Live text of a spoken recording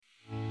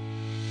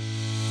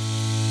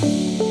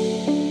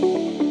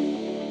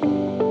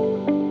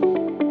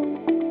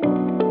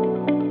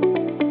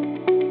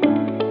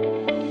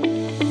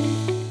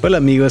Hola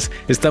amigos,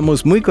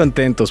 estamos muy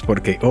contentos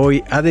porque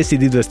hoy ha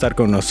decidido estar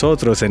con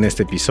nosotros en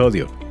este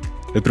episodio.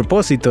 El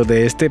propósito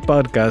de este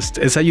podcast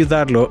es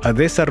ayudarlo a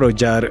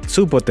desarrollar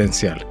su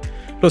potencial.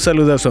 Lo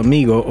saluda su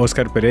amigo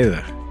Oscar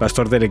Pereda,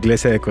 pastor de la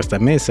iglesia de Costa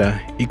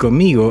Mesa, y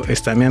conmigo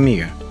está mi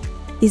amiga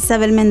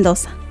Isabel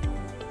Mendoza.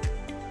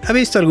 ¿Ha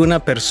visto alguna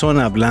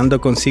persona hablando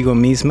consigo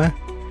misma?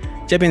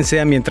 Ya bien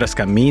sea mientras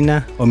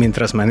camina o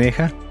mientras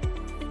maneja.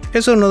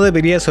 Eso no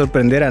debería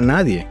sorprender a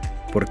nadie,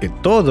 porque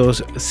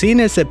todos, sin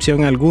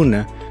excepción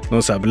alguna,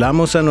 nos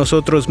hablamos a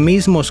nosotros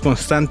mismos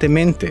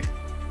constantemente,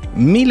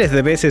 miles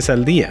de veces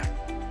al día.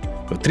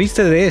 Lo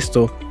triste de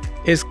esto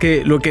es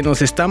que lo que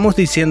nos estamos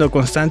diciendo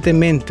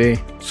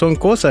constantemente son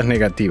cosas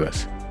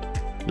negativas.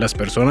 Las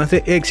personas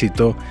de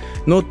éxito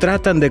no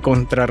tratan de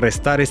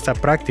contrarrestar esta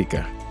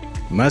práctica,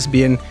 más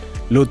bien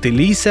lo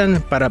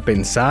utilizan para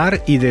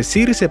pensar y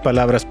decirse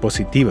palabras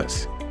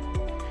positivas.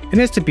 En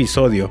este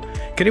episodio,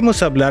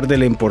 queremos hablar de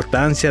la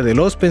importancia de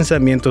los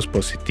pensamientos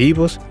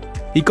positivos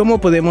y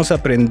cómo podemos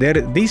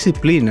aprender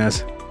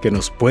disciplinas que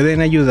nos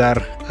pueden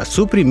ayudar a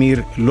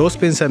suprimir los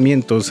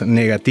pensamientos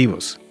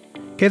negativos.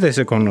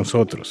 Quédese con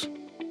nosotros.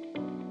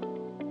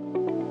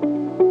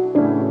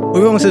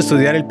 Hoy vamos a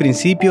estudiar el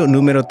principio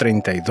número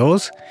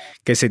 32,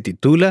 que se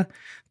titula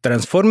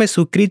Transforme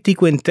su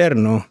crítico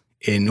interno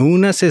en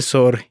un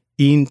asesor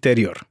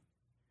interior.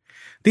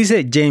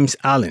 Dice James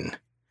Allen: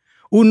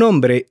 un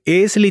hombre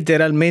es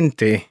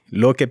literalmente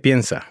lo que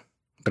piensa.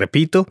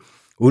 Repito,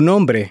 un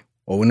hombre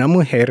o una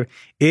mujer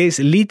es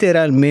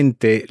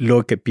literalmente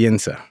lo que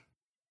piensa.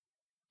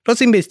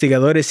 Los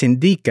investigadores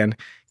indican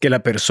que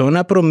la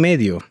persona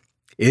promedio,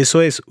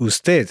 eso es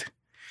usted,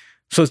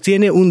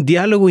 sostiene un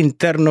diálogo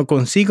interno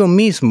consigo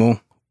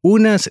mismo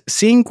unas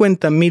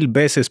 50,000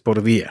 veces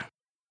por día.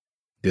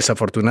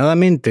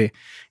 Desafortunadamente,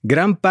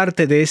 gran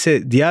parte de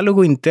ese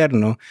diálogo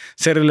interno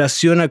se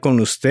relaciona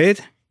con usted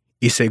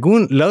y,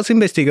 según los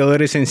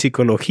investigadores en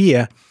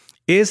psicología,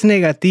 es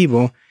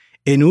negativo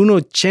en un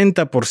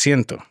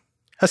 80%.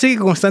 Así que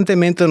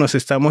constantemente nos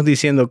estamos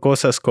diciendo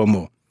cosas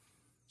como: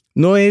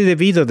 no he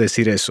debido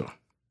decir eso,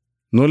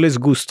 no les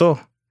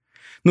gustó,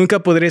 nunca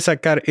podré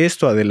sacar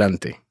esto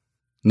adelante,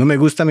 no me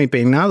gusta mi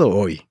peinado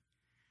hoy,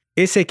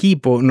 ese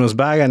equipo nos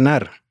va a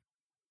ganar,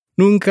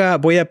 nunca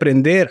voy a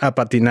aprender a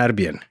patinar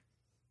bien,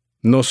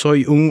 no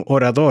soy un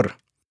orador,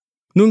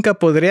 nunca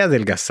podré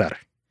adelgazar.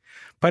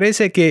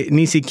 Parece que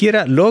ni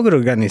siquiera logro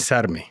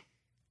organizarme.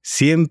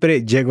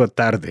 Siempre llego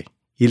tarde.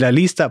 Y la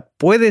lista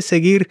puede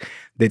seguir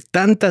de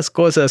tantas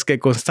cosas que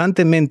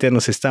constantemente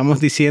nos estamos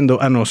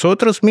diciendo a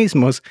nosotros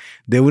mismos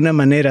de una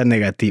manera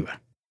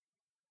negativa.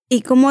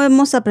 Y como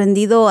hemos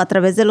aprendido a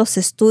través de los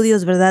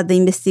estudios, ¿verdad?, de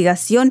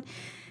investigación,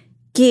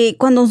 que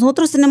cuando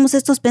nosotros tenemos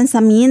estos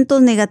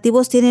pensamientos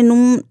negativos tienen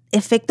un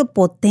efecto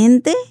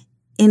potente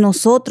en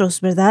nosotros,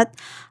 ¿verdad?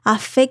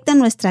 Afectan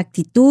nuestra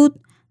actitud,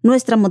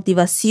 nuestra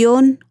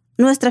motivación,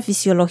 nuestra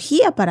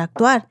fisiología para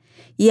actuar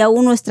y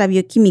aún nuestra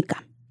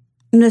bioquímica.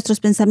 Nuestros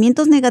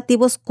pensamientos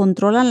negativos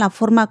controlan la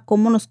forma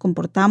como nos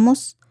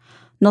comportamos,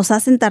 nos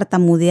hacen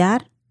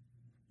tartamudear,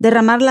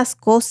 derramar las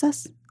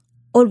cosas,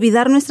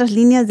 olvidar nuestras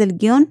líneas del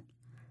guión,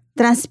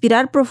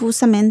 transpirar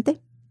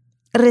profusamente,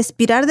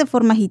 respirar de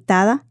forma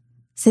agitada,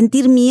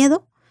 sentir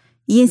miedo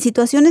y en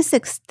situaciones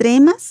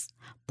extremas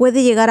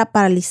puede llegar a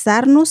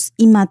paralizarnos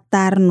y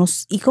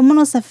matarnos. ¿Y cómo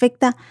nos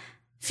afecta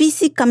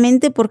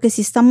físicamente? Porque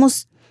si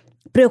estamos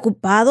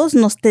preocupados,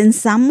 nos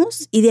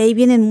tensamos y de ahí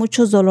vienen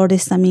muchos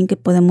dolores también que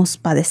podemos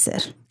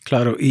padecer.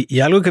 Claro,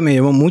 y algo que me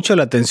llamó mucho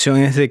la atención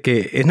es de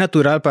que es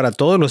natural para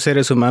todos los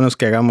seres humanos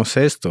que hagamos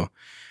esto,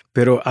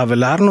 pero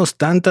hablarnos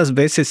tantas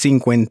veces,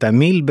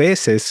 50,000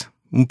 veces,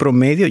 un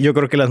promedio, yo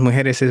creo que las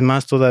mujeres es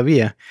más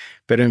todavía,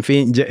 pero en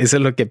fin, eso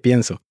es lo que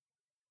pienso.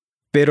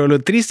 Pero lo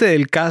triste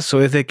del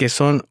caso es de que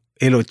son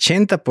el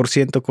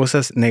 80%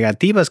 cosas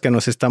negativas que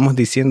nos estamos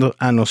diciendo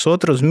a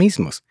nosotros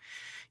mismos.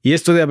 Y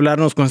esto de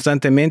hablarnos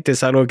constantemente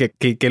es algo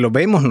que lo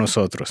vemos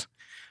nosotros.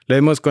 Lo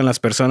vemos con las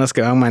personas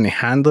que van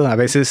manejando. A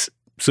veces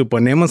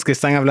suponemos que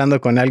están hablando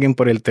con alguien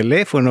por el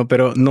teléfono,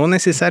 pero no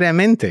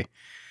necesariamente.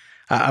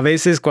 A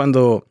veces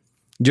cuando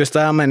yo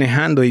estaba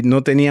manejando y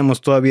no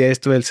teníamos todavía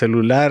esto del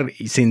celular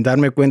y sin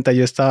darme cuenta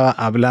yo estaba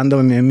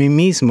hablándome a mí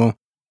mismo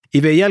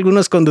y veía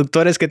algunos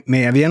conductores que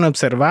me habían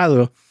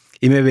observado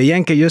y me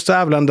veían que yo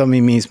estaba hablando a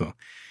mí mismo.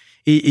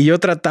 Y yo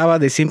trataba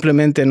de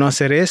simplemente no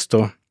hacer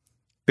esto.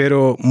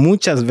 Pero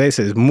muchas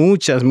veces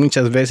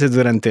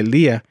durante el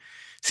día,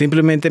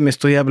 simplemente me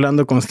estoy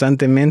hablando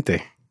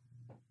constantemente.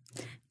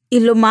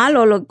 Y lo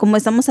malo, como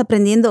estamos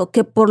aprendiendo,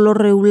 que por lo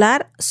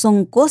regular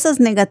son cosas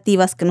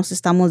negativas que nos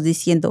estamos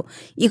diciendo.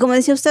 Y como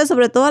decía usted,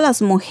 sobre todo a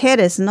las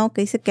mujeres, ¿no?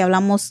 Que dice que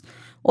hablamos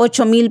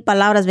 8,000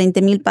 palabras,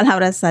 20,000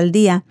 palabras al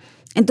día.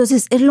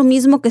 Entonces es lo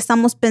mismo que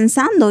estamos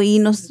pensando y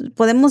nos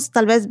podemos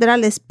tal vez ver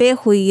al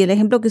espejo y el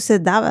ejemplo que usted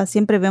daba,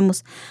 siempre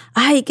vemos,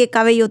 ay, qué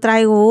cabello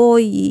traigo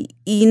hoy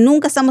y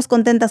nunca estamos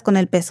contentas con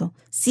el peso.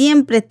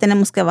 Siempre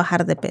tenemos que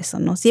bajar de peso,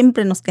 ¿no?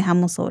 Siempre nos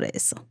quejamos sobre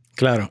eso.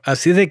 Claro,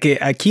 así de que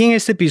aquí en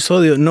este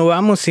episodio no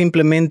vamos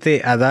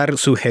simplemente a dar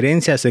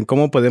sugerencias en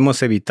cómo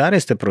podemos evitar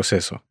este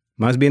proceso.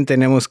 Más bien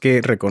tenemos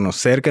que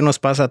reconocer que nos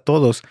pasa a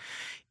todos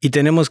y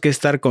tenemos que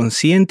estar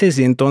conscientes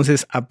y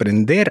entonces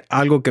aprender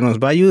algo que nos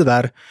va a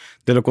ayudar.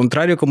 De lo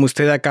contrario, como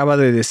usted acaba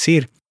de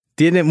decir,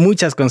 tiene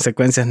muchas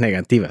consecuencias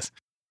negativas.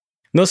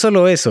 No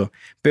solo eso,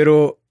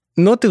 pero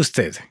note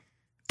usted,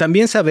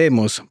 también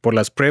sabemos por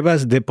las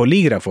pruebas de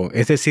polígrafo,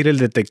 es decir, el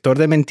detector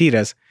de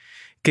mentiras,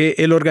 que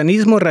el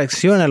organismo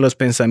reacciona a los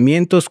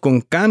pensamientos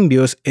con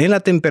cambios en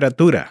la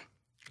temperatura,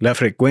 la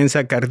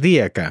frecuencia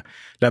cardíaca,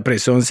 la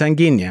presión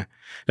sanguínea,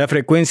 la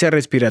frecuencia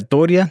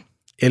respiratoria,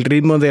 el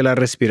ritmo de la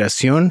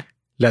respiración,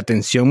 la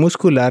tensión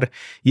muscular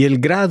y el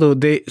grado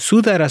de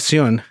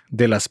sudoración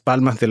de las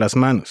palmas de las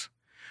manos.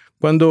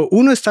 Cuando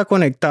uno está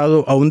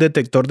conectado a un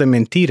detector de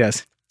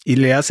mentiras y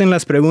le hacen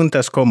las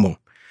preguntas como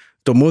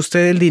 ¿tomó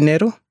usted el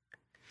dinero?,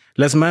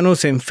 las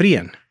manos se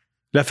enfrían,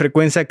 la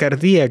frecuencia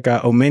cardíaca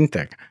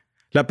aumenta,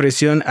 la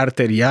presión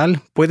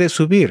arterial puede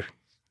subir,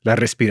 la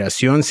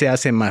respiración se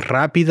hace más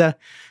rápida,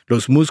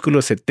 los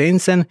músculos se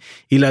tensan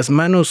y las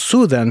manos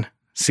sudan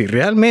si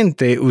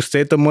realmente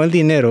usted tomó el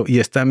dinero y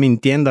está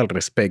mintiendo al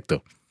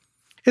respecto.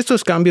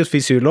 Estos cambios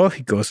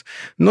fisiológicos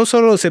no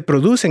solo se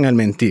producen al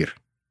mentir,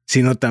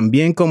 sino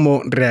también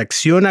como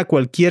reacción a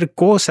cualquier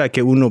cosa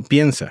que uno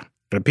piensa.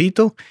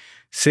 Repito,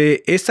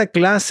 esta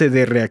clase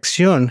de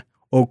reacción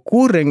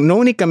ocurre no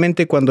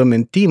únicamente cuando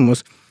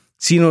mentimos,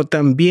 sino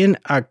también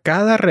a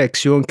cada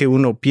reacción que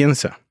uno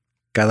piensa.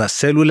 Cada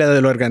célula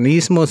del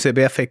organismo se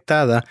ve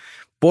afectada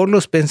por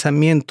los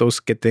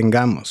pensamientos que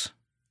tengamos.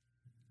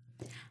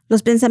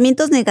 Los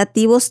pensamientos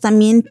negativos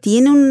también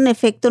tienen un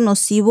efecto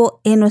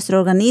nocivo en nuestro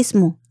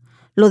organismo.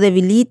 Lo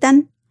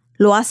debilitan,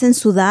 lo hacen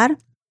sudar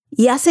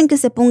y hacen que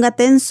se ponga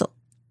tenso.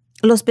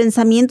 Los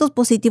pensamientos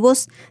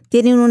positivos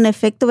tienen un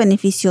efecto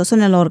beneficioso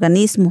en el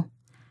organismo.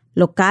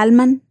 Lo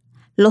calman,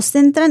 lo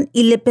centran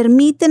y le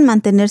permiten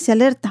mantenerse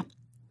alerta.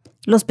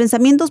 Los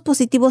pensamientos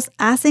positivos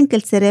hacen que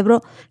el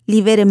cerebro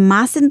libere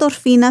más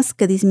endorfinas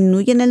que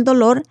disminuyen el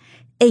dolor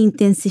e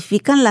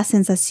intensifican la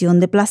sensación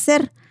de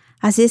placer.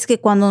 Así es que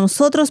cuando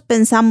nosotros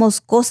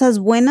pensamos cosas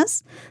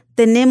buenas,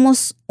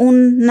 tenemos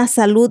una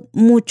salud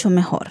mucho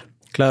mejor.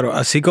 Claro,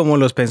 así como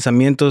los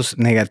pensamientos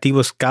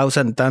negativos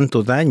causan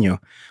tanto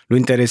daño, lo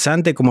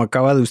interesante, como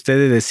acaba de usted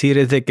de decir,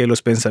 es de que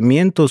los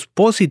pensamientos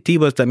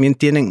positivos también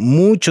tienen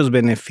muchos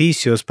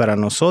beneficios para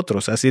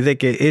nosotros, así de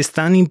que es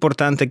tan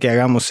importante que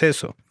hagamos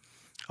eso.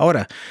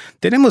 Ahora,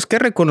 tenemos que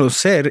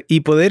reconocer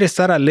y poder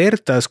estar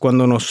alertas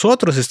cuando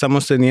nosotros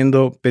estamos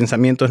teniendo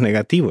pensamientos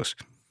negativos.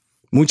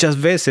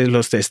 Muchas veces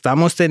los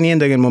estamos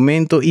teniendo en el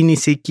momento y ni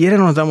siquiera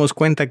nos damos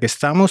cuenta que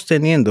estamos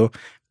teniendo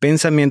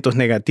pensamientos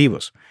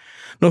negativos.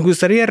 Nos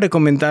gustaría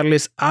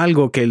recomendarles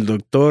algo que el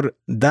doctor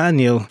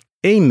Daniel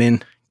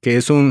Amen, que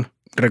es un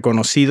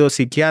reconocido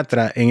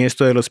psiquiatra en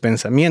esto de los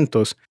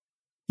pensamientos,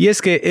 y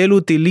es que él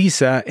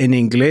utiliza en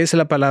inglés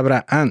la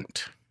palabra ANT,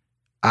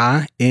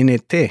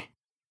 A-N-T.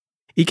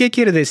 ¿Y qué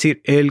quiere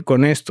decir él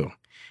con esto?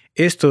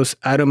 Estos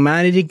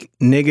automatic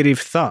negative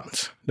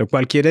thoughts, lo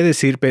cual quiere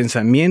decir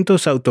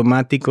pensamientos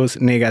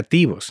automáticos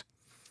negativos.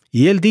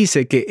 Y él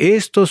dice que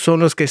estos son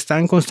los que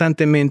están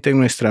constantemente en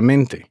nuestra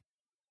mente.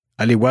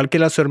 Al igual que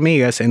las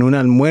hormigas en un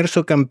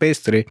almuerzo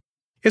campestre,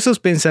 esos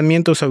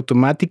pensamientos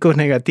automáticos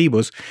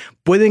negativos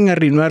pueden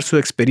arruinar su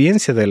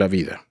experiencia de la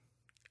vida.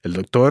 El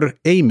doctor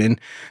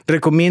Amen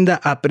recomienda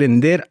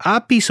aprender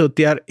a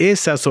pisotear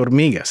esas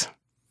hormigas.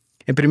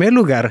 En primer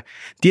lugar,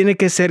 tiene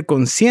que ser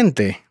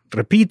consciente,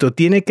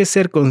 tiene que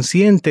ser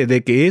consciente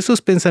de que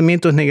esos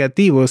pensamientos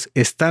negativos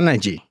están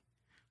allí.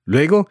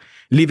 Luego,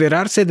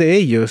 liberarse de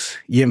ellos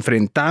y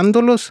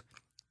enfrentándolos,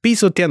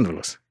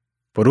 pisoteándolos.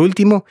 Por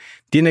último,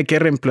 tiene que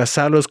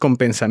reemplazarlos con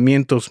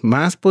pensamientos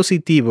más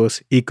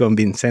positivos y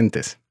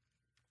convincentes.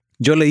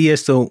 Yo leí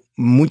esto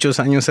muchos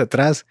años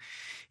atrás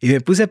y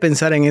me puse a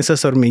pensar en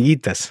esas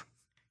hormiguitas.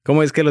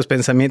 ¿Cómo es que los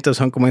pensamientos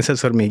son como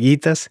esas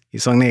hormiguitas y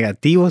son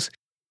negativos?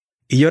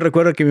 Y yo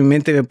recuerdo que mi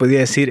mente me podía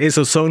decir,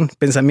 esos son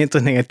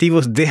pensamientos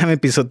negativos, déjame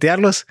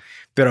pisotearlos,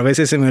 pero a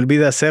veces se me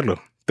olvida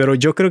hacerlo. Pero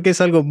yo creo que es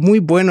algo muy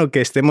bueno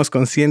que estemos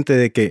conscientes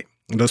de que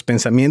los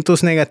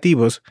pensamientos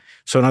negativos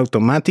son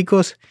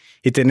automáticos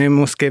y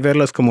tenemos que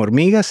verlos como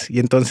hormigas y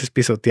entonces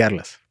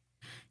pisotearlas.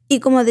 Y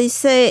como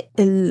dice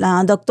el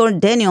doctor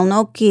Daniel,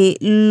 ¿no? Que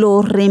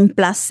lo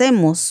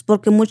reemplacemos,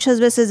 porque muchas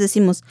veces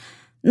decimos,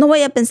 no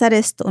voy a pensar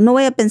esto, no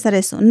voy a pensar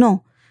eso.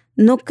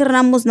 No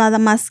querramos nada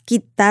más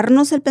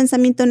quitarnos el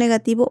pensamiento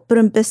negativo,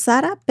 pero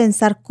empezar a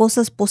pensar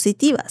cosas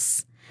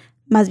positivas.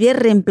 Más bien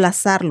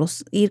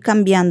reemplazarlos, ir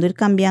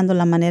cambiando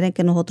la manera en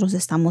que nosotros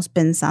estamos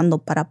pensando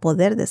para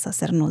poder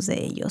deshacernos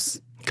de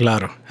ellos.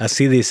 Claro,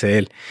 así dice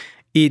él.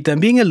 Y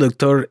también el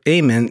doctor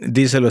Amen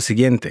dice lo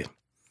siguiente: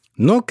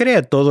 no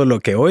crea todo lo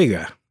que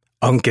oiga,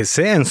 aunque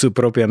sea en su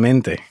propia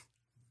mente.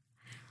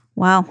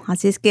 Wow,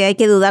 así es que hay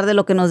que dudar de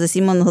lo que nos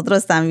decimos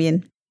nosotros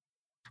también.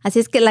 Así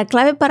es que la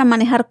clave para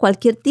manejar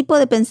cualquier tipo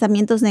de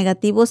pensamientos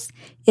negativos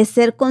es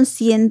ser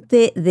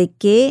consciente de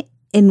que,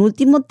 en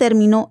último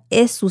término,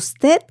 es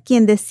usted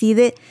quien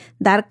decide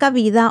dar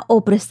cabida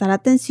o prestar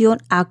atención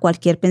a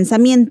cualquier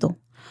pensamiento.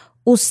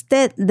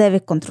 Usted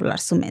debe controlar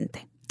su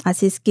mente.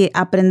 Así es que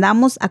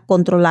aprendamos a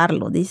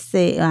controlarlo.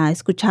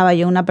 Escuchaba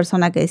yo una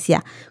persona que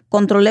decía,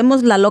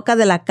 controlemos la loca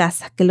de la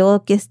casa, que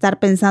luego quiere estar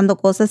pensando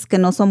cosas que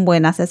no son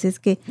buenas. Así es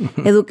que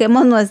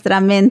eduquemos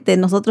nuestra mente.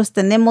 Nosotros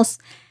tenemos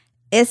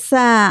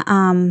ese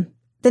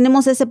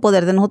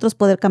poder de nosotros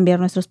poder cambiar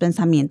nuestros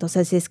pensamientos.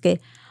 Así es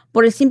que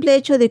por el simple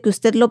hecho de que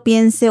usted lo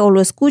piense o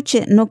lo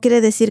escuche, no quiere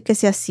decir que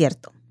sea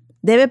cierto.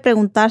 Debe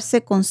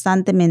preguntarse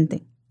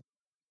constantemente,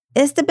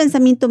 ¿este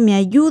pensamiento me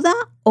ayuda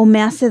o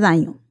me hace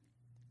daño?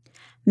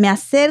 ¿Me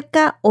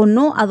acerca o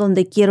no a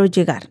donde quiero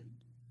llegar?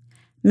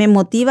 ¿Me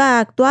motiva a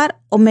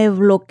actuar o me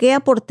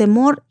bloquea por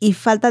temor y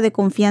falta de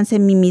confianza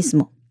en mí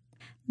mismo?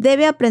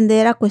 Debe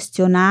aprender a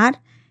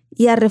cuestionar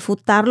y a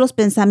refutar los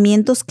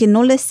pensamientos que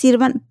no les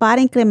sirvan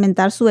para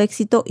incrementar su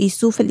éxito y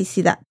su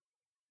felicidad.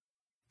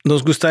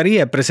 Nos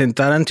gustaría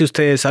presentar ante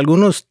ustedes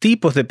algunos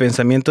tipos de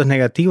pensamientos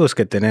negativos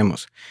que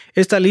tenemos.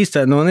 Esta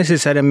lista no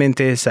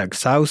necesariamente es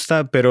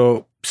exhausta,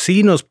 pero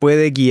sí nos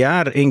puede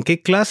guiar en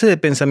qué clase de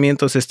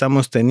pensamientos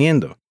estamos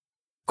teniendo.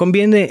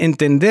 Conviene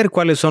entender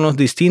cuáles son los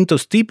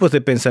distintos tipos de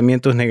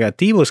pensamientos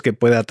negativos que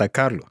puede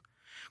atacarlo.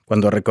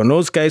 Cuando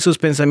reconozca esos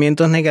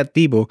pensamientos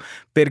negativos,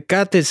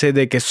 percátese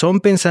de que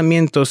son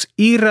pensamientos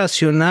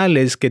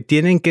irracionales que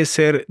tienen que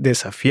ser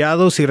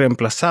desafiados y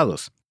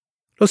reemplazados.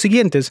 Los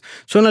siguientes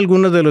son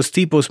algunos de los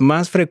tipos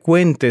más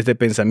frecuentes de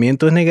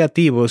pensamientos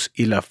negativos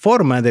y la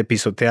forma de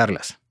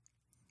pisotearlas.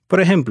 Por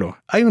ejemplo,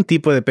 hay un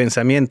tipo de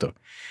pensamiento,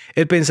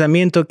 el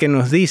pensamiento que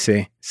nos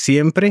dice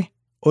siempre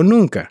o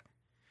nunca.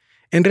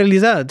 En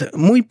realidad,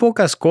 muy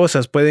pocas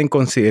cosas pueden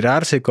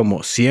considerarse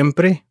como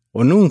siempre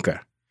o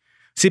nunca.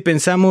 Si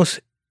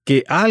pensamos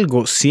que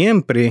algo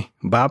siempre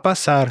va a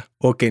pasar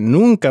o que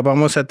nunca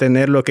vamos a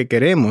tener lo que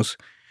queremos,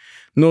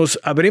 nos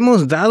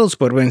habremos dado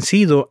por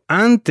vencido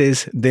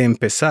antes de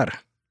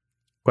empezar.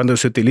 Cuando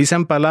se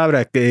utilizan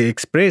palabras que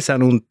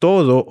expresan un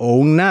todo o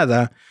un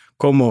nada,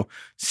 como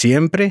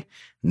siempre,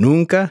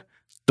 nunca,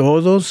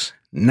 todos,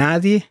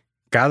 nadie,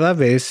 cada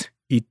vez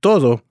y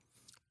todo,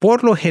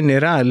 por lo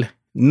general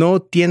no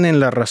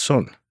tienen la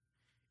razón.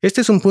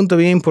 Este es un punto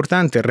bien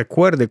importante.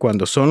 Recuerde,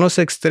 cuando son los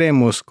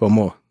extremos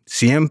como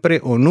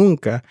siempre o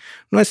nunca,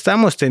 no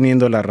estamos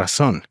teniendo la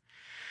razón.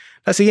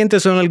 Las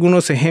siguientes son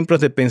algunos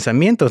ejemplos de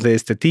pensamientos de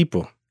este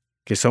tipo,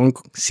 que son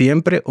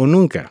siempre o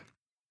nunca.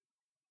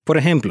 Por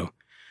ejemplo,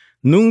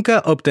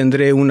 nunca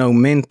obtendré un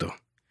aumento.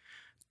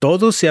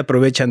 Todos se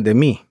aprovechan de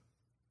mí.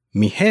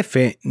 Mi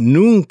jefe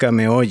nunca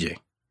me oye.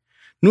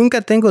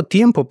 Nunca tengo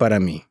tiempo para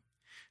mí.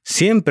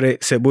 Siempre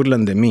se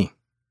burlan de mí.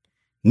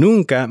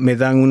 Nunca me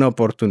dan una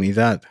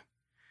oportunidad.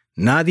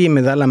 Nadie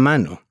me da la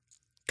mano.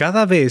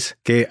 Cada vez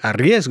que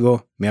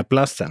arriesgo, me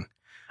aplastan.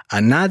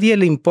 A nadie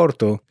le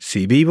importo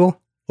si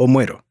vivo o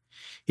muero.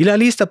 Y la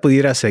lista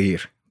pudiera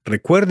seguir.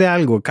 Recuerde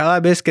algo, cada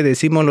vez que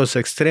decimos los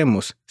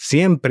extremos,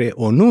 siempre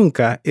o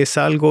nunca, es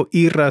algo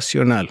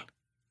irracional.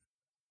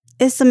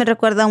 Esto me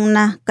recuerda a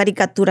una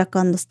caricatura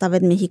cuando estaba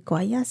en México,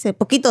 allá hace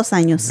poquitos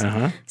años.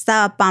 Ajá.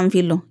 Estaba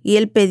Pánfilo y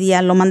él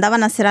pedía, ¿lo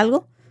mandaban a hacer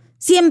algo?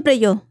 Siempre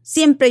yo,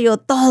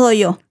 todo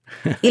yo.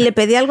 Y le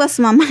pedía algo a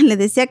su mamá y le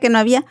decía que no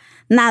había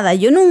nada.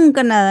 Yo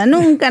nunca nada.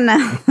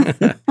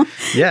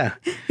 Yeah.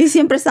 Y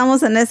siempre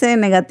estamos en ese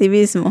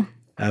negativismo.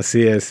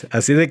 Así es.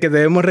 Así de que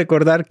debemos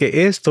recordar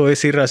que esto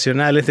es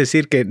irracional, es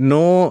decir, que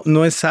no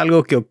es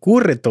algo que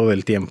ocurre todo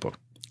el tiempo.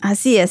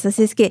 Así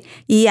es que,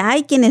 y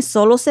hay quienes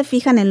solo se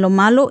fijan en lo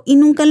malo y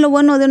nunca en lo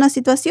bueno de una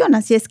situación.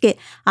 Así es que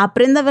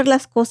aprenda a ver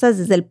las cosas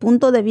desde el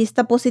punto de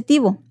vista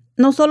positivo.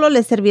 No solo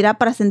le servirá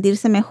para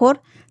sentirse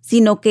mejor,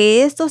 sino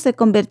que esto se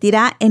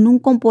convertirá en un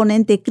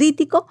componente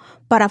crítico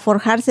para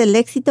forjarse el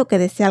éxito que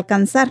desea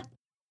alcanzar.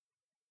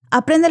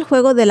 Aprenda el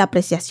juego de la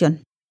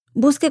apreciación.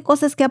 Busque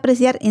cosas que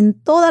apreciar en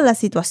todas las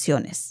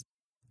situaciones.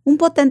 Un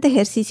potente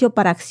ejercicio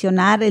para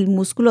accionar el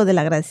músculo del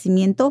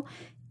agradecimiento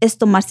es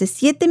tomarse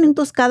 7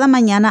 minutos cada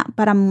mañana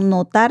para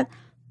notar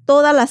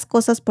todas las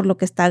cosas por lo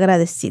que está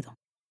agradecido.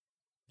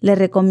 Le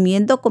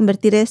recomiendo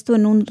convertir esto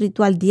en un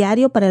ritual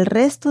diario para el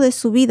resto de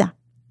su vida.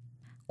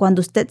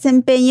 Cuando usted se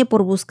empeñe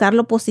por buscar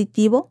lo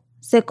positivo,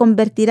 se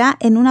convertirá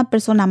en una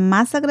persona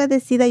más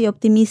agradecida y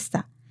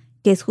optimista,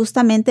 que es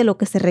justamente lo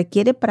que se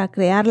requiere para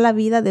crear la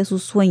vida de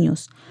sus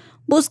sueños.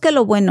 Busque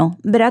lo bueno.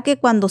 Verá que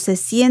cuando se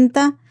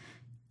sienta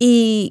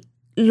y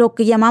lo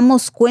que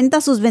llamamos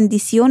cuenta sus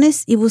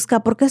bendiciones y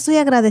busca ¿por qué estoy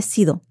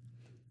agradecido?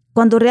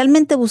 Cuando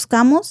realmente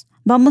buscamos,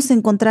 vamos a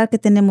encontrar que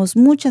tenemos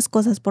muchas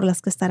cosas por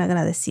las que estar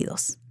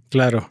agradecidos.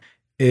 Claro.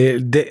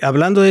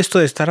 Hablando de esto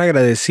de estar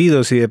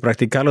agradecidos y de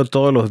practicarlo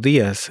todos los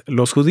días,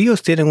 los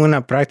judíos tienen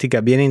una práctica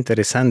bien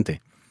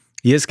interesante.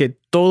 Y es que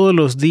todos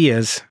los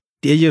días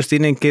ellos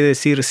tienen que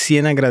decir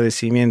 100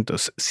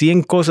 agradecimientos,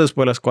 100 cosas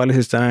por las cuales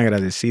están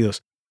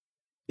agradecidos.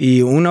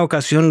 Y una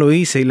ocasión lo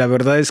hice y la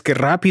verdad es que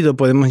rápido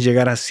podemos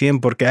llegar a 100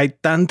 porque hay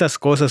tantas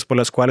cosas por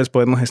las cuales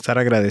podemos estar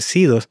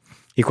agradecidos.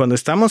 Y cuando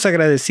estamos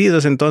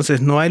agradecidos,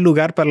 entonces no hay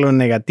lugar para lo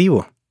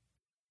negativo.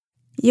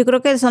 Yo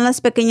creo que son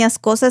las pequeñas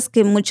cosas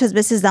que muchas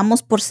veces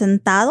damos por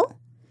sentado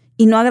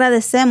y no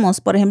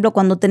agradecemos. Por ejemplo,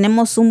 cuando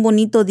tenemos un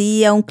bonito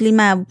día, un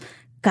clima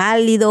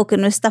cálido, que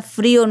no está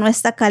frío, no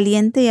está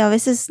caliente, y a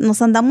veces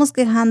nos andamos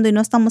quejando y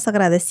no estamos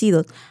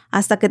agradecidos.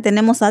 Hasta que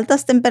tenemos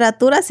altas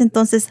temperaturas,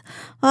 entonces,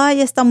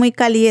 ay, está muy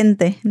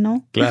caliente,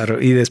 ¿no?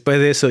 Claro, y después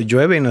de eso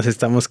llueve y nos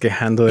estamos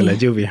quejando de la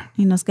lluvia.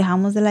 Y nos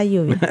quejamos de la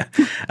lluvia.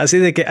 Así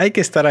de que hay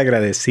que estar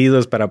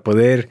agradecidos para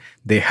poder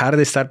dejar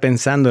de estar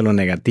pensando en lo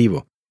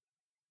negativo.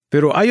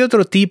 Pero hay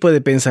otro tipo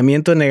de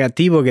pensamiento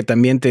negativo que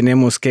también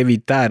tenemos que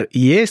evitar,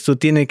 y esto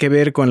tiene que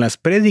ver con las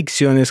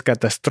predicciones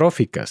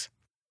catastróficas.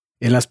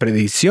 En las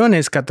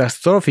predicciones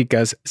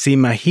catastróficas se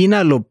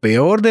imagina lo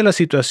peor de las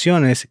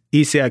situaciones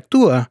y se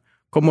actúa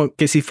como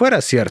que si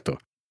fuera cierto.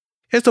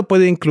 Esto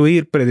puede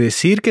incluir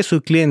predecir que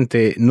su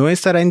cliente no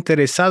estará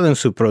interesado en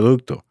su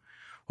producto,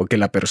 o que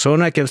la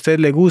persona que a usted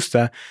le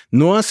gusta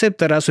no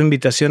aceptará su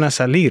invitación a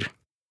salir,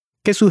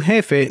 que su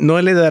jefe no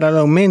le dará el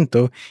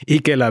aumento y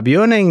que el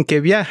avión en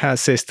que viaja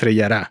se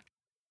estrellará.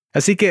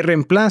 Así que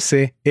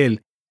reemplace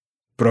el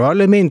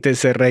probablemente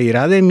se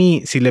reirá de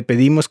mí si le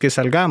pedimos que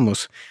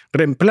salgamos.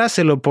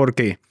 Reemplácelo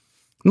porque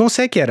no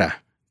sé qué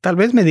hará. Tal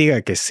vez me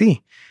diga que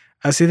sí.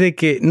 Así de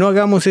que no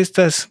hagamos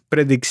estas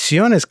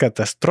predicciones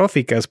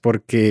catastróficas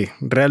porque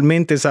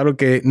realmente es algo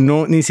que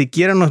ni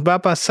siquiera nos va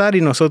a pasar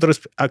y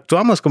nosotros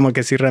actuamos como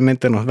que sí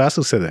realmente nos va a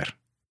suceder.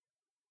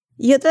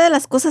 Y otra de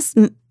las cosas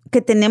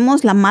que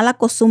tenemos la mala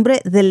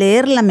costumbre de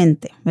leer la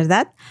mente,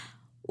 ¿verdad?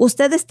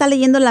 Usted está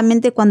leyendo la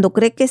mente cuando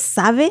cree que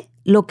sabe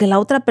lo que la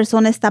otra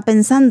persona está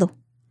pensando,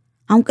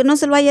 aunque no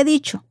se lo haya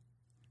dicho.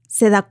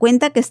 Se da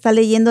cuenta que está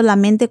leyendo la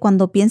mente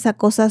cuando piensa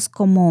cosas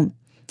como,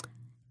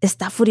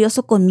 está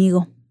furioso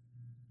conmigo.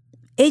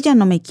 Ella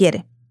no me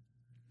quiere.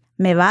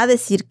 Me va a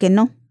decir que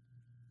no.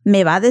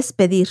 Me va a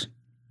despedir.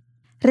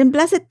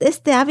 Reemplace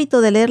este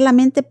hábito de leer la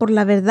mente por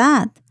la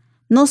verdad.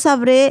 No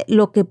sabré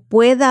lo que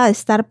pueda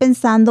estar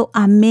pensando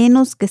a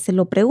menos que se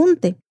lo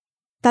pregunte.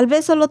 Tal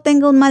vez solo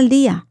tenga un mal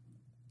día.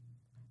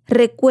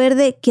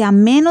 Recuerde que a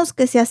menos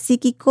que sea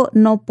psíquico,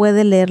 no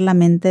puede leer la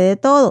mente de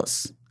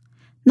todos.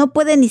 No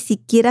puede ni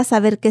siquiera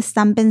saber qué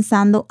están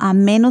pensando a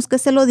menos que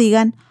se lo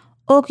digan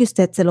o que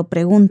usted se lo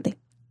pregunte.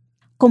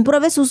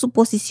 Compruebe sus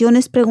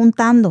suposiciones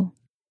preguntando.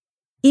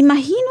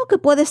 Imagino que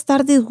puede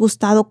estar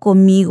disgustado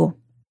conmigo.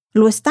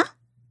 ¿Lo está?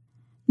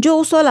 Yo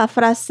uso la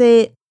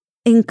frase,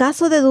 en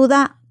caso de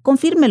duda,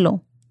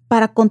 confírmelo,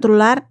 para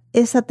controlar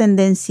esa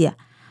tendencia.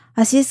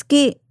 Así es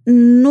que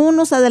no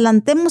nos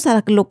adelantemos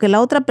a lo que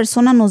la otra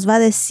persona nos va a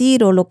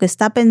decir o lo que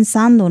está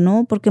pensando,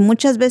 ¿no? Porque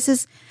muchas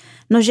veces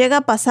nos llega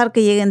a pasar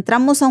que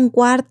entramos a un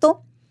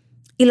cuarto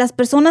y las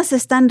personas se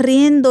están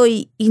riendo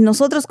y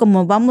nosotros,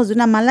 como vamos de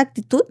una mala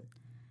actitud,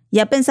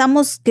 ya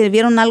pensamos que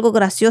vieron algo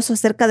gracioso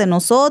acerca de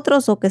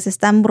nosotros o que se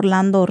están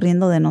burlando o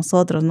riendo de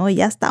nosotros, ¿no? Y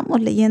ya estamos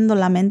leyendo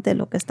la mente de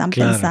lo que están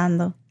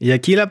pensando. Y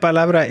aquí la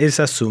palabra es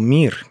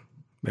asumir,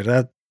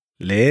 ¿verdad?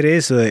 Leer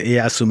eso y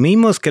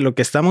asumimos que lo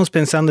que estamos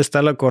pensando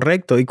está lo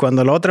correcto y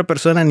cuando la otra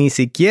persona ni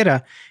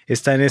siquiera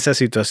está en esa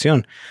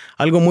situación.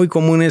 Algo muy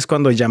común es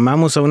cuando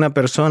llamamos a una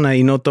persona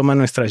y no toma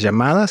nuestras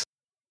llamadas,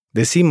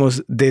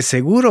 decimos, ¿de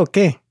seguro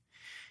qué?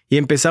 Y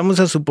empezamos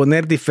a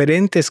suponer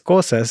diferentes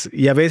cosas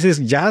y a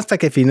veces ya hasta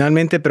que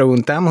finalmente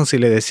preguntamos y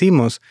le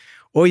decimos,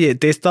 oye,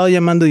 te he estado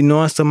llamando y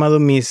no has tomado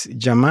mis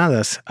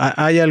llamadas.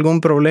 ¿Hay algún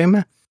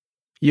problema?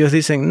 Y ellos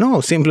dicen,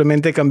 no,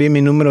 simplemente cambié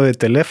mi número de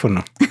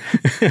teléfono.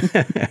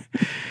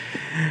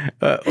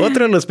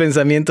 Otro de los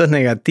pensamientos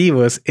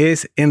negativos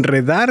es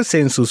enredarse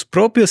en sus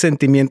propios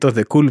sentimientos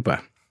de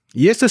culpa.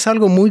 Y esto es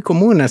algo muy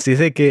común, así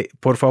de que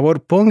por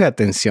favor ponga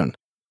atención.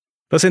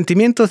 Los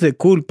sentimientos de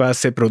culpa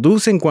se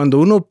producen cuando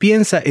uno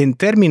piensa en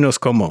términos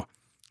como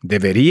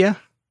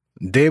debería,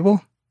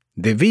 debo,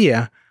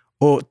 debía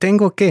o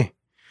tengo que.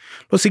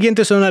 Los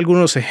siguientes son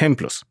algunos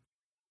ejemplos.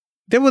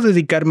 Debo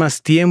dedicar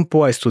más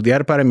tiempo a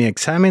estudiar para mi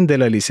examen de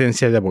la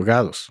licencia de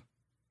abogados.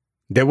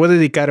 Debo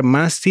dedicar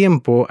más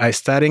tiempo a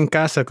estar en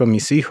casa con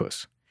mis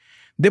hijos.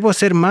 Debo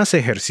hacer más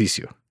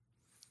ejercicio.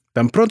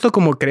 Tan pronto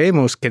como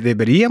creemos que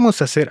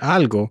deberíamos hacer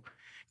algo,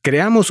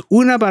 creamos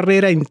una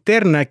barrera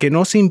interna que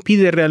nos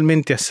impide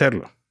realmente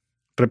hacerlo.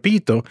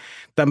 Repito,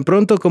 tan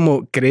pronto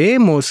como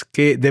creemos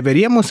que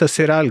deberíamos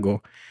hacer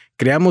algo,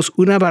 creamos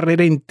una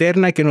barrera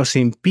interna que nos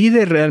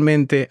impide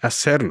realmente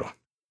hacerlo.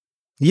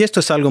 Y esto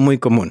es algo muy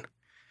común.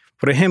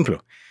 Por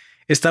ejemplo,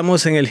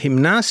 estamos en el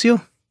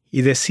gimnasio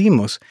y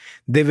decimos,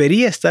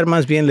 debería estar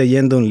más bien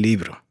leyendo un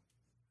libro.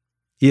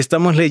 Y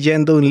estamos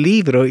leyendo un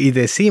libro y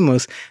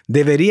decimos,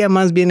 debería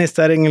más bien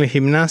estar en el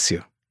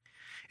gimnasio.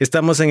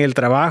 Estamos en el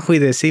trabajo y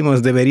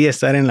decimos, debería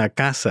estar en la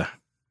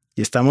casa.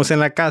 Y estamos en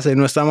la casa y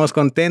no estamos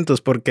contentos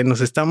porque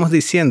nos estamos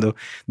diciendo,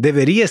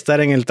 debería estar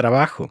en el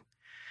trabajo.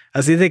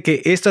 Así de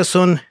que estos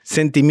son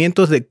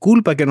sentimientos de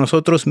culpa que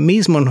nosotros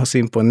mismos nos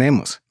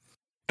imponemos.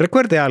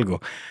 Recuerde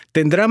algo,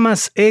 tendrá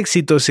más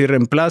éxito si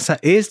reemplaza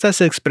estas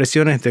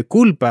expresiones de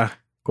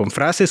culpa con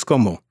frases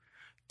como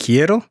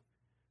quiero,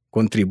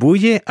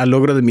 contribuye al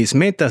logro de mis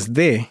metas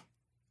de,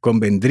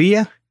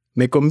 convendría,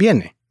 me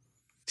conviene.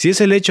 Si es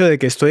el hecho de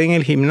que estoy en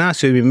el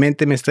gimnasio y mi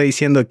mente me está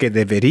diciendo que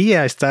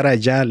debería estar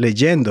allá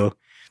leyendo,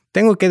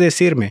 Tengo que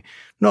decirme,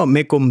 no,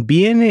 me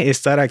conviene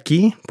estar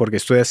aquí porque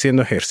estoy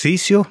haciendo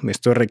ejercicio, me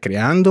estoy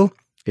recreando,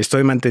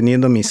 estoy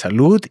manteniendo mi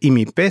salud y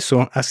mi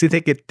peso, así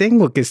de que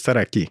tengo que estar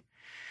aquí.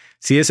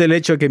 Si es el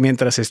hecho que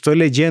mientras estoy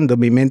leyendo,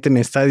 mi mente me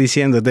está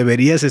diciendo,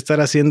 deberías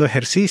estar haciendo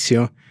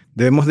ejercicio,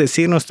 debemos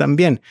decirnos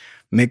también,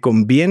 me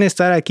conviene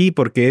estar aquí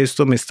porque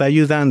esto me está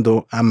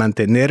ayudando a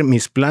mantener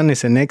mis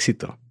planes en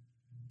éxito.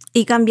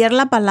 Y cambiar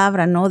la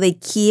palabra, ¿no? De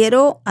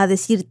quiero a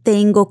decir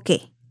tengo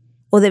que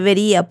o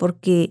debería,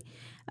 porque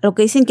lo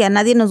que dicen que a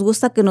nadie nos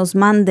gusta que nos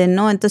manden,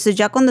 ¿no? Entonces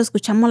ya cuando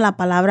escuchamos la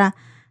palabra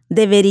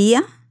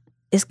debería,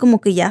 es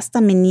como que ya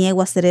hasta me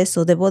niego a hacer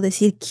eso. Debo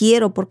decir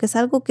quiero porque es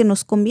algo que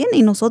nos conviene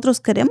y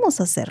nosotros queremos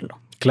hacerlo.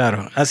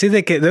 Claro, así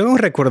de que debemos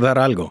recordar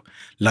algo.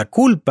 La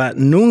culpa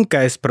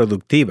nunca es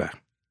productiva.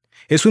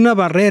 Es una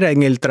barrera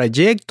en el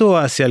trayecto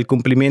hacia el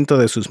cumplimiento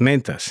de sus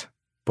metas.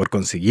 Por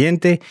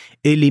consiguiente,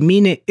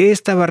 elimine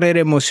esta barrera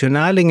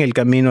emocional en el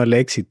camino al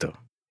éxito.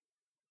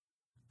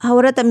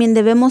 Ahora también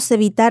debemos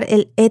evitar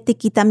el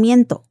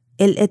etiquetamiento.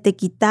 El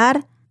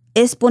etiquetar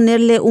es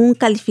ponerle un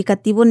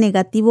calificativo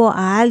negativo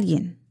a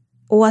alguien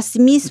o a sí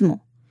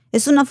mismo.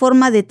 Es una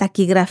forma de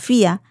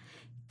taquigrafía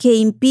que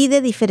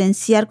impide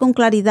diferenciar con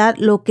claridad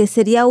lo que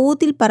sería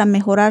útil para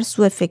mejorar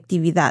su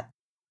efectividad.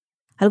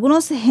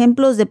 Algunos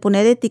ejemplos de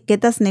poner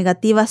etiquetas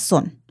negativas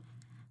son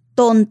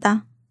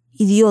tonta,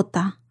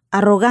 idiota,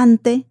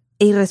 arrogante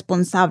e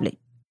irresponsable.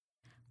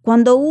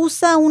 Cuando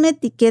usa una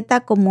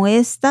etiqueta como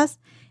estas,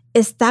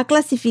 está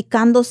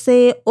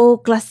clasificándose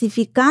o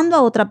clasificando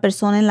a otra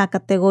persona en la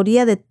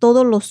categoría de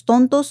todos los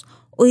tontos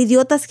o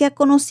idiotas que ha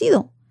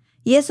conocido.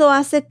 Y eso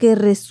hace que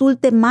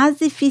resulte más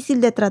difícil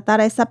de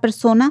tratar a esa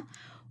persona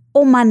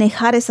o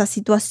manejar esa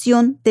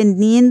situación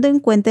teniendo en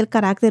cuenta el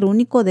carácter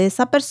único de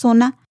esa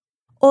persona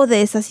o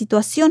de esa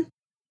situación.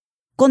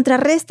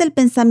 Contrarresta el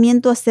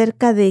pensamiento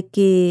acerca de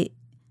que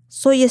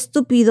soy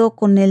estúpido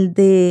con el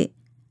de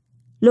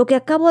lo que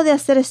acabo de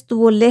hacer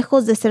estuvo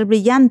lejos de ser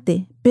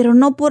brillante, pero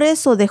no por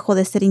eso dejó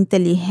de ser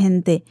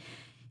inteligente.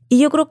 Y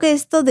yo creo que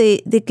esto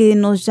de que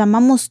nos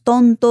llamamos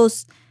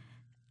tontos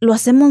lo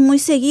hacemos muy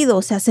seguido.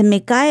 O sea, se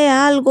me cae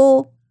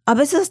algo, a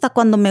veces hasta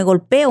cuando me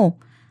golpeo.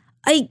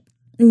 Ay,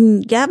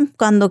 ya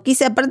cuando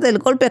quise, aparte del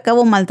golpe,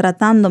 acabo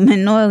maltratándome,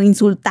 ¿no?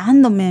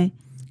 Insultándome.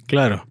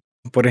 Claro.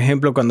 Por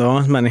ejemplo, cuando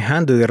vamos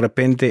manejando y de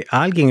repente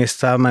alguien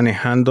está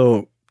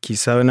manejando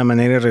quizá de una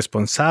manera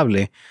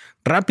irresponsable,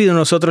 rápido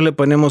nosotros le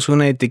ponemos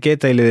una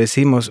etiqueta y le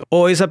decimos,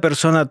 oh, esa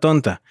persona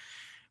tonta,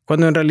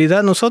 cuando en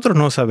realidad nosotros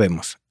no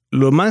sabemos.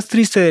 Lo más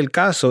triste del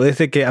caso es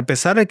de que a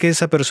pesar de que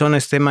esa persona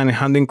esté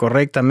manejando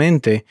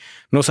incorrectamente,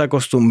 nos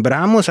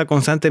acostumbramos a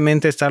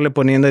constantemente estarle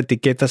poniendo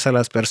etiquetas a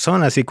las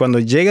personas y cuando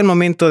llega el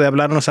momento de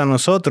hablarnos a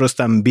nosotros,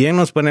 también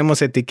nos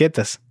ponemos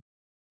etiquetas.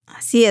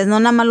 Así es, no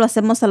nada más lo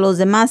hacemos a los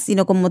demás,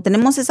 sino como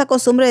tenemos esa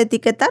costumbre de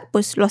etiquetar,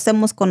 pues lo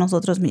hacemos con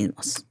nosotros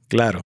mismos.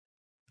 Claro.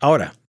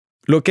 Ahora,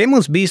 lo que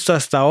hemos visto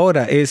hasta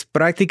ahora es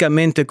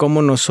prácticamente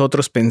cómo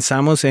nosotros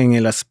pensamos en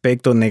el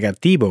aspecto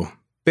negativo.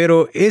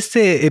 Pero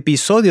este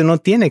episodio no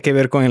tiene que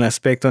ver con el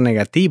aspecto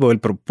negativo. El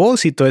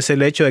propósito es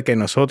el hecho de que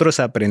nosotros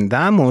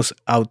aprendamos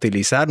a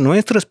utilizar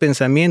nuestros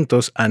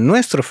pensamientos a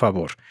nuestro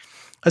favor.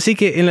 Así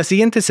que en la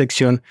siguiente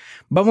sección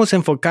vamos a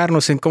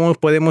enfocarnos en cómo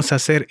podemos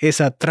hacer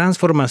esa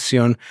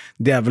transformación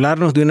de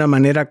hablarnos de una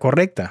manera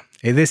correcta,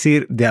 es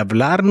decir, de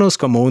hablarnos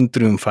como un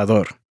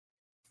triunfador.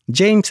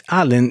 James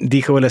Allen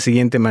dijo de la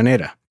siguiente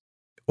manera: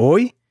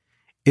 hoy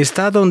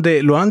está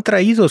donde lo han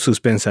traído sus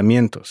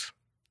pensamientos.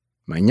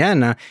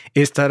 Mañana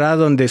estará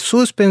donde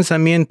sus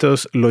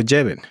pensamientos lo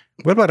lleven.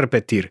 Vuelvo a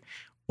repetir,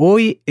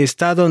 hoy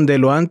está donde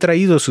lo han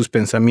traído sus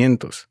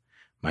pensamientos.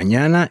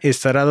 Mañana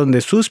estará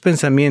donde sus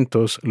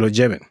pensamientos lo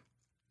lleven.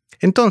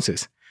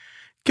 Entonces,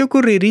 ¿qué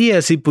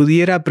ocurriría si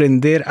pudiera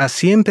aprender a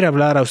siempre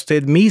hablar a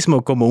usted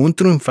mismo como un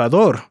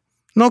triunfador,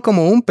 no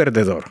como un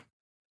perdedor?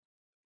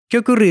 ¿Qué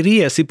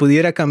ocurriría si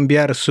pudiera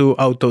cambiar su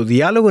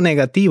autodiálogo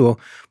negativo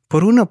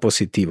por uno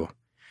positivo?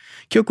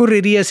 ¿Qué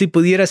ocurriría si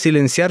pudiera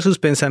silenciar sus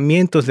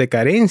pensamientos de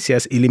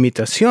carencias y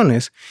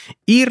limitaciones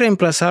y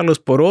reemplazarlos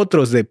por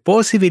otros de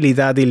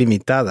posibilidad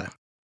ilimitada?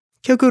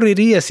 ¿Qué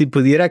ocurriría si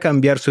pudiera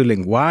cambiar su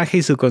lenguaje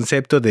y su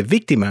concepto de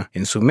víctima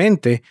en su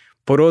mente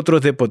por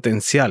otros de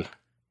potencial?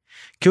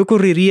 ¿Qué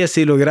ocurriría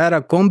si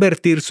lograra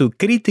convertir su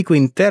crítico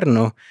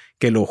interno,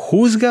 que lo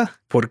juzga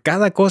por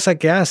cada cosa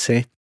que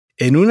hace,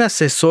 en un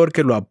asesor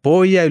que lo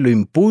apoya y lo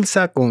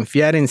impulsa a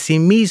confiar en sí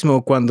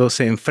mismo cuando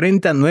se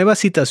enfrenta a nuevas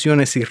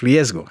situaciones y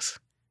riesgos?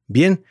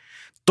 Bien,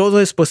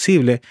 todo es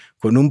posible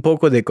con un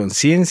poco de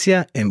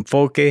conciencia,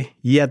 enfoque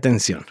y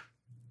atención.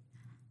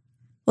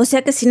 O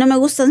sea que si no me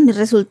gustan mis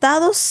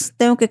resultados,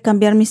 tengo que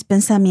cambiar mis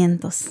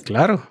pensamientos.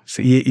 Claro,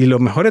 sí, y lo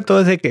mejor de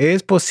todo es de que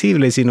es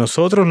posible. Si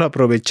nosotros lo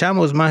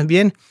aprovechamos más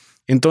bien,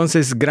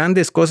 entonces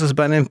grandes cosas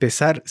van a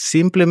empezar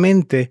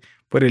simplemente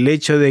por el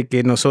hecho de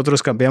que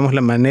nosotros cambiamos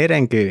la manera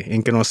en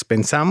que nos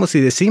pensamos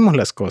y decimos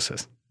las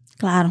cosas.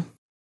 Claro.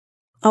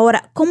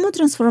 Ahora, ¿cómo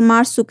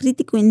transformar su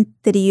crítico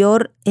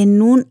interior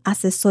en un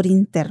asesor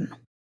interno?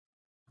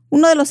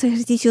 Uno de los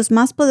ejercicios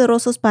más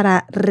poderosos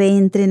para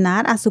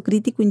reentrenar a su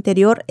crítico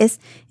interior es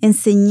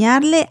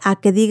enseñarle a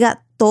que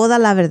diga toda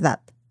la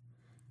verdad.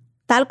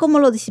 Tal como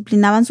lo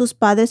disciplinaban sus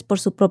padres por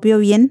su propio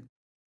bien,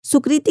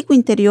 su crítico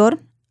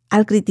interior,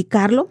 al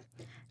criticarlo,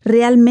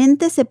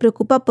 realmente se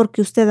preocupa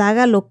porque usted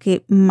haga lo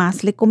que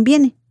más le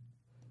conviene.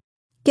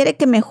 Quiere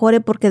que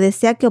mejore porque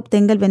desea que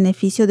obtenga el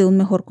beneficio de un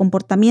mejor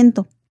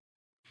comportamiento.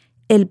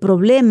 El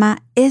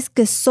problema es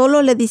que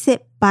solo le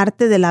dice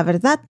parte de la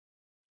verdad.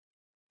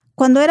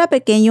 Cuando era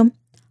pequeño,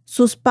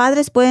 sus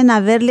padres pueden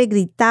haberle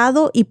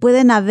gritado y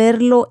pueden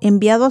haberlo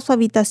enviado a su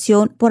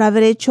habitación por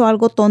haber hecho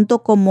algo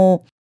tonto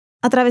como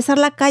atravesar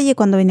la calle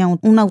cuando venía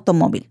un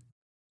automóvil.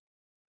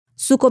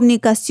 Su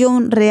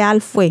comunicación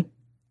real fue: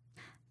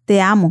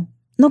 te amo,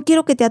 no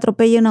quiero que te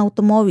atropelle un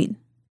automóvil.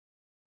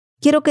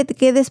 Quiero que te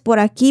quedes por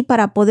aquí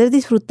para poder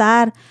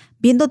disfrutar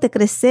viéndote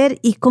crecer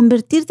y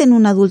convertirte en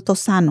un adulto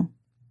sano.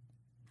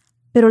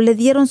 Pero le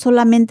dieron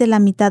solamente la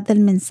mitad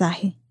del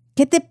mensaje.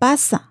 ¿Qué te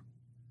pasa?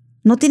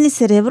 ¿No tienes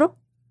cerebro?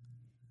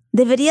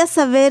 Deberías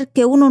saber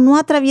que uno no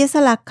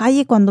atraviesa la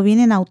calle cuando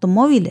vienen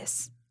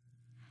automóviles.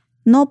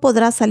 No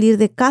podrás salir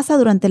de casa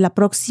durante la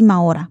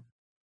próxima hora.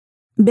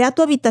 Ve a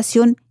tu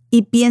habitación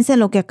y piensa en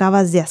lo que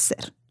acabas de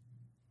hacer.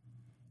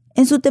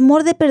 En su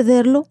temor de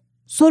perderlo,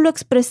 solo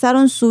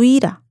expresaron su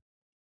ira.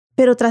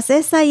 Pero tras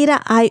esa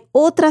ira hay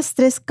otras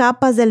 3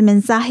 capas del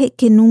mensaje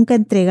que nunca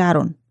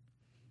entregaron: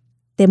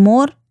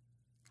 temor,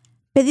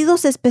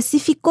 pedidos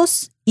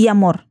específicos y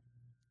amor.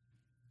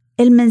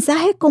 El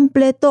mensaje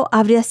completo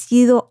habría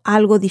sido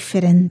algo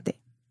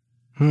diferente.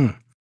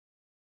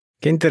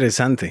 Qué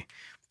interesante,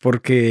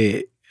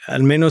 porque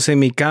al menos en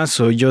mi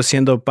caso, yo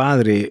siendo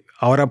padre,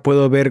 ahora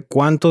puedo ver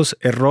cuántos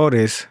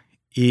errores,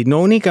 y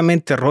no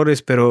únicamente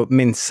errores, pero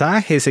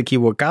mensajes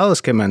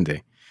equivocados que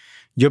mandé.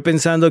 Yo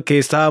pensando que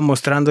estaba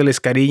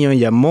mostrándoles cariño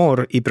y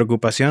amor y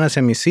preocupación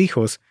hacia mis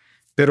hijos,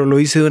 pero lo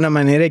hice de una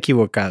manera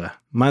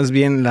equivocada, más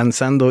bien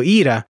lanzando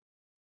ira.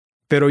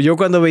 Pero yo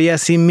cuando veía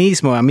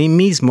a mí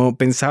mismo,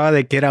 pensaba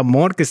de que era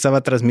amor que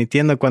estaba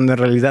transmitiendo, cuando en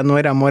realidad no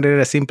era amor,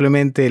 era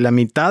simplemente la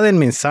mitad del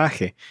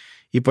mensaje.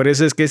 Y por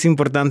eso es que es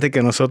importante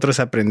que nosotros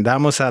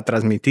aprendamos a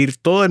transmitir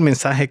todo el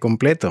mensaje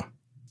completo.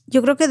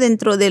 Yo creo que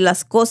dentro de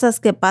las cosas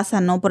que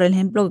pasan, ¿no? Por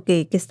ejemplo,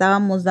 que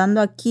estábamos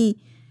dando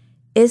aquí,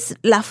 es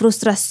la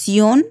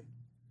frustración,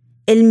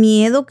 el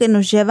miedo que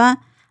nos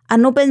lleva a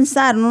no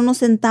pensar, no nos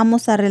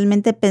sentamos a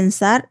realmente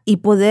pensar y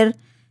poder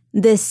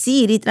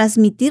decir y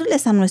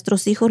transmitirles a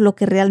nuestros hijos lo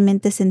que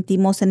realmente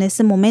sentimos en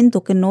ese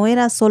momento, que no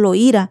era solo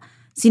ira,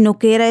 sino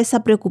que era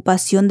esa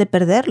preocupación de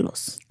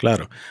perderlos.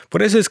 Claro,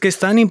 por eso es que es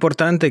tan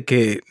importante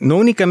que no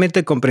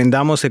únicamente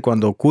comprendamos que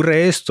cuando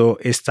ocurre esto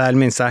está el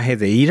mensaje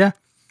de ira,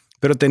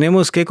 pero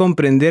tenemos que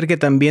comprender que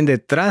también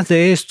detrás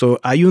de esto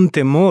hay un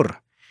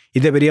temor. Y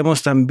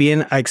deberíamos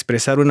también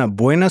expresar una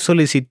buena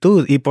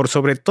solicitud y por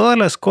sobre todas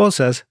las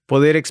cosas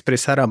poder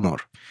expresar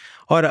amor.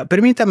 Ahora,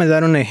 permítame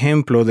dar un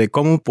ejemplo de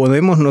cómo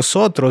podemos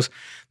nosotros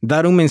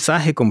dar un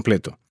mensaje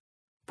completo.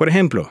 Por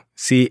ejemplo,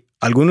 si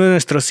alguno de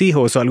nuestros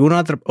hijos o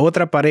alguna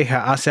otra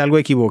pareja hace algo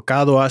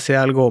equivocado, hace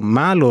algo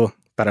malo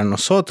para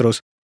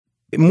nosotros,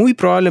 muy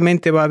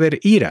probablemente va a haber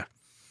ira.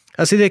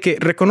 Así de que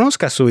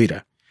reconozca su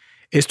ira.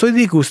 Estoy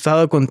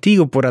disgustado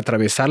contigo por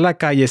atravesar la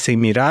calle sin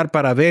mirar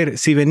para ver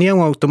si venía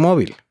un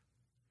automóvil.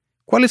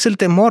 ¿Cuál es el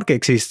temor que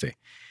existe?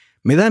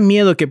 Me da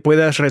miedo que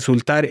puedas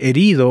resultar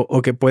herido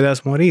o que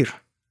puedas morir.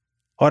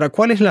 Ahora,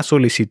 ¿cuál es la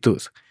solicitud?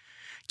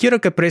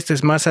 Quiero que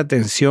prestes más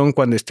atención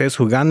cuando estés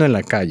jugando en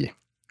la calle.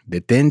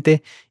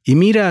 Detente y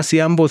mira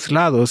hacia ambos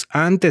lados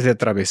antes de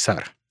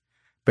atravesar.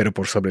 Pero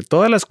por sobre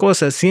todas las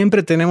cosas,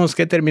 siempre tenemos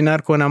que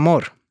terminar con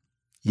amor.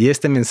 Y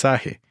este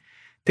mensaje: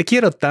 te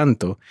quiero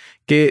tanto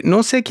que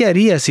no sé qué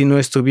haría si no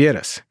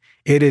estuvieras.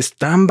 Eres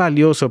tan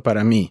valioso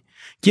para mí.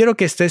 Quiero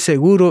que estés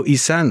seguro y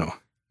sano.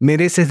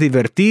 Mereces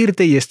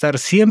divertirte y estar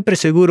siempre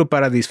seguro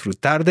para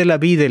disfrutar de la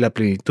vida y la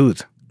plenitud.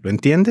 ¿Lo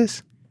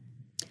entiendes?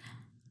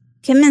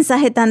 ¿Qué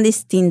mensaje tan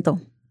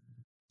distinto?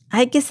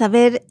 Hay que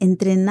saber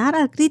entrenar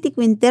al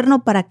crítico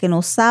interno para que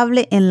nos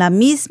hable en la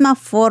misma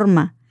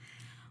forma.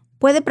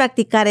 Puede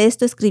practicar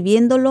esto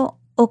escribiéndolo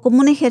o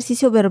como un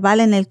ejercicio verbal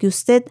en el que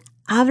usted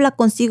habla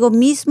consigo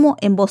mismo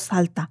en voz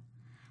alta.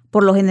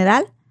 Por lo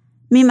general,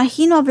 me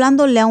imagino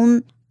hablándole a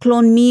un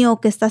clon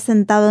mío que está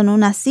sentado en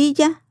una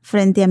silla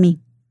frente a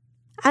mí.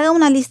 Haga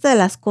una lista de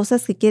las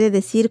cosas que quiere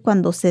decir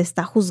cuando se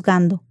está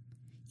juzgando.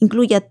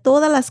 Incluya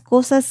todas las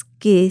cosas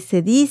que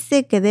se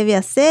dice que debe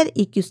hacer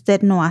y que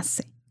usted no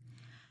hace.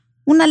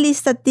 Una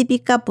lista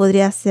típica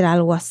podría ser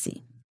algo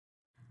así: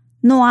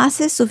 no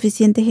haces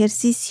suficiente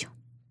ejercicio.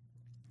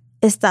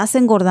 Estás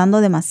engordando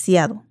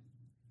demasiado.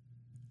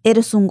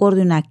 Eres un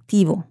gordo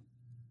inactivo.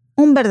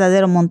 Un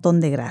verdadero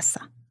montón de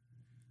grasa.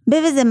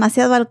 Bebes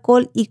demasiado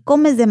alcohol y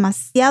comes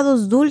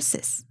demasiados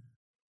dulces.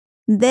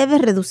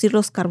 Debes reducir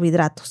los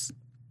carbohidratos.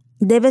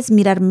 Debes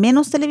mirar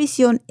menos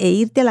televisión e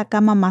irte a la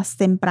cama más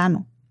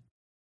temprano.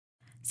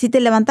 Si te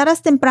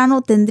levantaras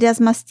temprano, tendrías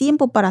más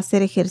tiempo para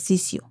hacer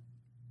ejercicio.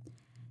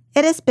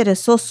 Eres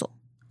perezoso.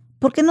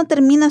 ¿Por qué no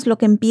terminas lo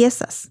que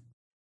empiezas?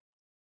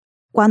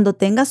 Cuando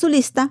tenga su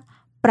lista,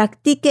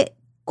 practique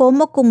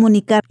cómo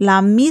comunicar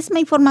la misma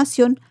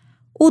información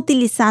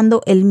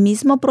utilizando el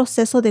mismo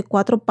proceso de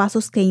 4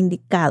 pasos que he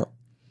indicado.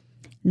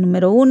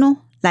 Número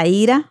 1, la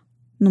ira.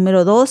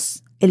 Número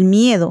 2, el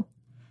miedo.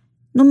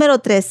 Número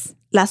 3,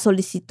 la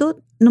solicitud.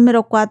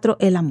 Número 4,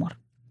 el amor.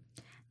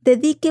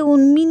 Dedique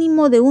un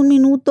mínimo de 1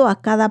 minuto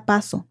a cada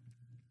paso.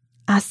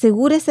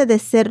 Asegúrese de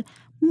ser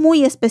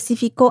muy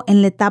específico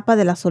en la etapa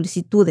de las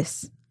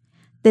solicitudes.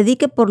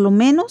 Dedique por lo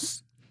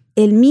menos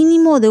el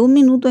mínimo de 1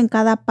 minuto en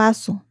cada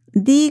paso.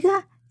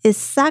 Diga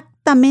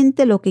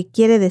exactamente lo que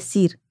quiere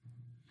decir.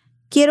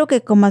 Quiero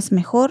que comas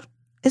mejor.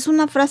 Es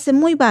una frase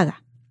muy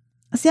vaga.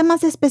 Sea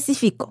más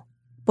específico.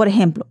 Por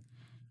ejemplo,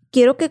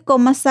 quiero que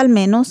comas al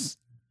menos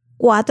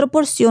 4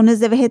 porciones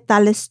de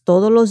vegetales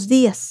todos los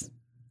días.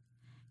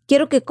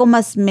 Quiero que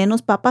comas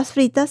menos papas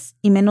fritas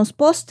y menos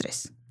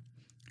postres.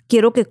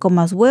 Quiero que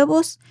comas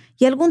huevos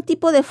y algún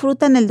tipo de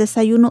fruta en el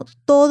desayuno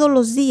todos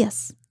los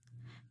días.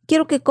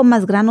 Quiero que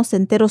comas granos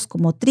enteros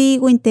como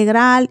trigo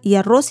integral y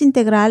arroz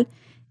integral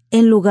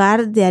en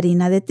lugar de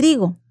harina de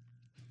trigo.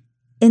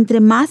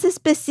 Entre más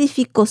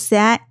específico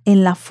sea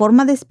en la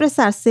forma de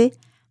expresarse,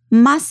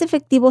 más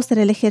efectivo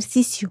será el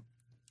ejercicio.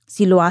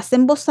 Si lo hace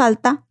en voz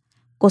alta,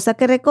 cosa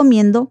que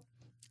recomiendo,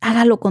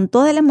 hágalo con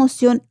toda la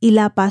emoción y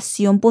la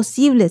pasión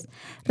posibles.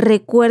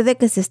 Recuerde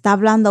que se está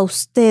hablando a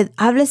usted.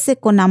 Háblese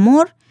con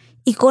amor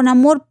y con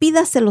amor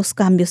pídase los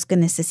cambios que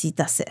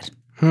necesita hacer.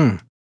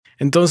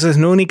 Entonces,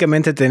 no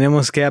únicamente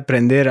tenemos que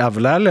aprender a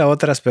hablarle a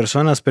otras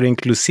personas, pero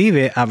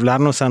inclusive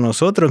hablarnos a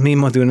nosotros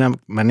mismos de una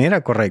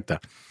manera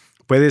correcta.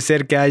 Puede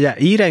ser que haya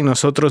ira en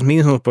nosotros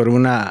mismos por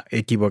una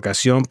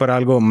equivocación, por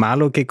algo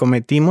malo que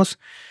cometimos.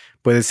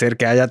 Puede ser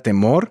que haya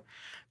temor,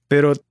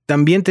 pero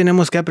también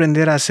tenemos que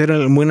aprender a hacer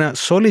una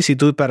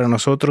solicitud para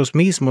nosotros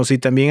mismos y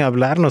también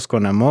hablarnos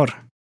con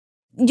amor.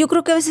 Yo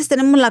creo que a veces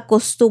tenemos la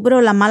costumbre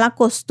o la mala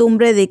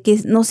costumbre de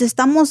que nos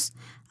estamos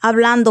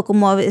hablando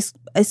como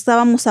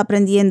estábamos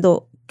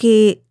aprendiendo,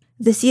 que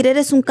decir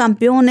eres un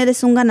campeón,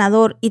 eres un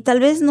ganador, y tal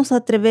vez nos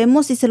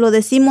atrevemos y se lo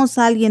decimos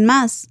a alguien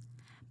más.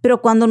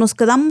 Pero cuando nos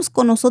quedamos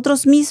con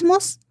nosotros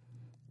mismos,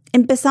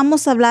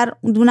 empezamos a hablar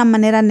de una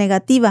manera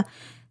negativa,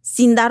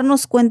 sin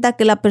darnos cuenta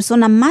que la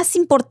persona más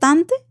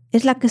importante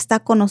es la que está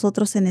con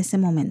nosotros en ese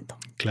momento.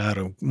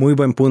 Claro, muy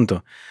buen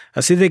punto.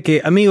 Así de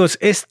que, amigos,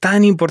 es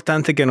tan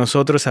importante que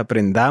nosotros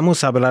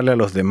aprendamos a hablarle a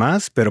los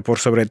demás, pero por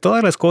sobre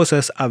todas las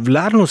cosas,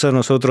 hablarnos a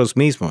nosotros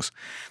mismos.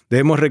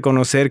 Debemos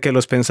reconocer que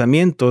los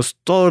pensamientos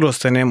todos los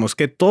tenemos,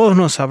 que todos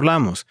nos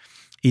hablamos.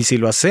 Y si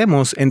lo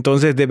hacemos,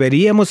 entonces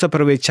deberíamos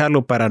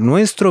aprovecharlo para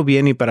nuestro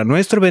bien y para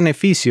nuestro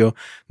beneficio,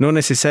 no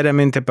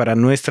necesariamente para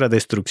nuestra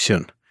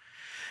destrucción.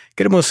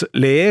 Queremos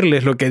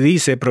leerles lo que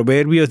dice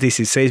Proverbios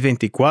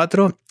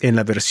 16:24 en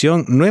la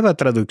versión Nueva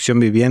Traducción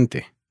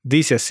Viviente.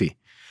 Dice así: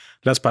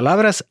 las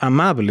palabras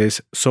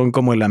amables son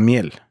como la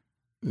miel,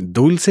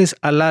 dulces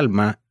al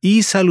alma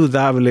y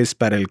saludables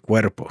para el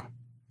cuerpo.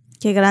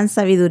 Qué gran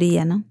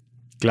sabiduría, ¿no?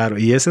 Claro,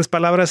 y esas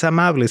palabras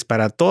amables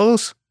para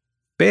todos,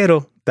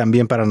 pero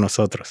también para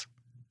nosotros.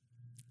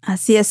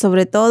 Así es,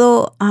 sobre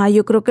todo,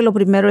 yo creo que lo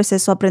primero es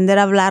eso, aprender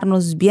a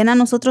hablarnos bien a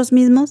nosotros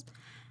mismos,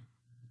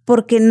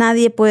 porque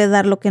nadie puede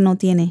dar lo que no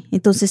tiene.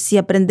 Entonces, si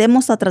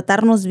aprendemos a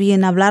tratarnos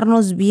bien, a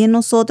hablarnos bien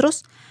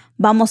nosotros,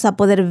 vamos a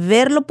poder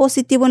ver lo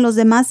positivo en los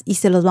demás y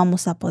se los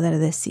vamos a poder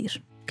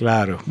decir.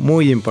 Claro,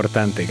 muy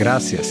importante.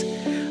 Gracias.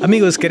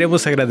 Amigos,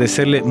 queremos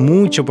agradecerle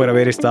mucho por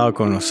haber estado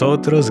con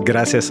nosotros.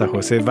 Gracias a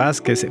José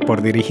Vázquez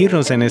por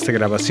dirigirnos en esta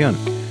grabación.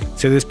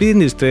 Se despiden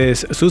de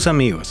ustedes sus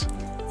amigos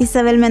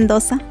Isabel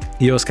Mendoza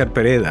y Oscar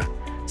Pereda.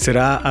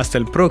 Será hasta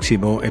el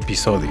próximo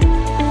episodio.